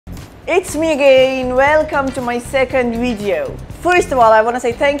It's me again. Welcome to my second video. First of all, I want to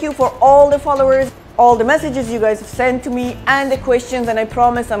say thank you for all the followers, all the messages you guys have sent to me, and the questions, and I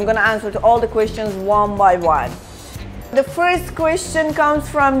promise I'm going to answer to all the questions one by one. The first question comes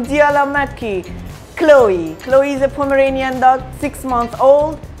from Yalda Motavali. Chloe. Chloe is a Pomeranian dog, 6 months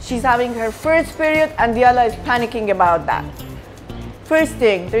old. She's having her first period and Yalda is panicking about that. First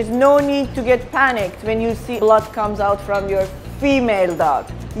thing, there's no need to get panicked when you see blood comes out from your female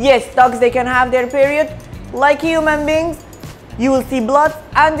dog. Yes, dogs, they can have their period. Like human beings, you will see blood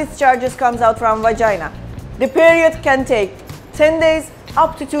and discharges comes out from vagina. The period can take 10 days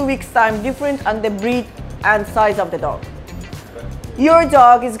up to 2 weeks time, different on the breed and size of the dog. Your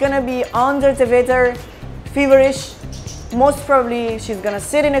dog is gonna be under the weather, feverish. Most probably she's gonna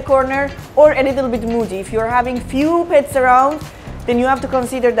sit in a corner or a little bit moody. If you're having few pets around, then you have to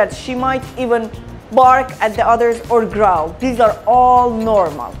consider that she might even bark at the others or growl. These are all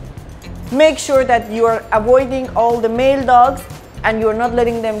normal. Make sure that you are avoiding all the male dogs and you're not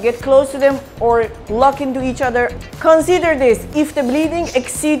letting them get close to them or lock into each other. Consider this: if the bleeding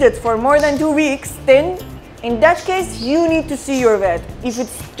exceeded for more than 2 weeks, then in that case, you need to see your vet. If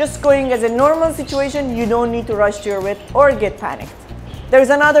it's just going as a normal situation, you don't need to rush to your vet or get panicked. There's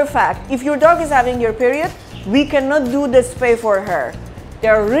another fact. If your dog is having your period, we cannot do the spay for her.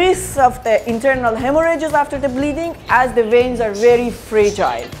 There are risks of the internal hemorrhages after the bleeding, as the veins are very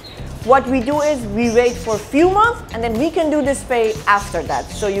fragile. What we do is we wait for a few months and then we can do the spay after that.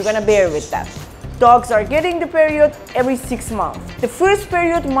 So you're gonna bear with that. Dogs are getting the period every 6 months. The first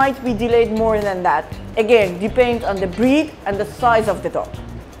period might be delayed more than that. Again, depends on the breed and the size of the dog.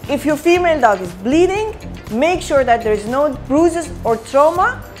 If your female dog is bleeding, make sure that there is no bruises or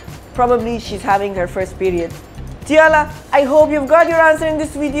trauma. Probably she's having her first period. Yalda, I hope you've got your answer in this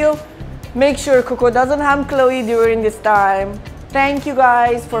video. Make sure Coco doesn't harm Chloe during this time. Thank you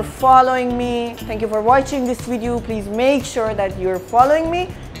guys for following me. Thank you for watching this video. Please make sure that you're following me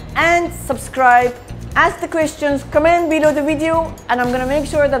and subscribe. Ask the questions, comment below the video, and I'm gonna make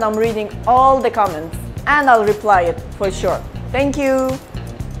sure that I'm reading all the comments and I'll reply it for sure. Thank you.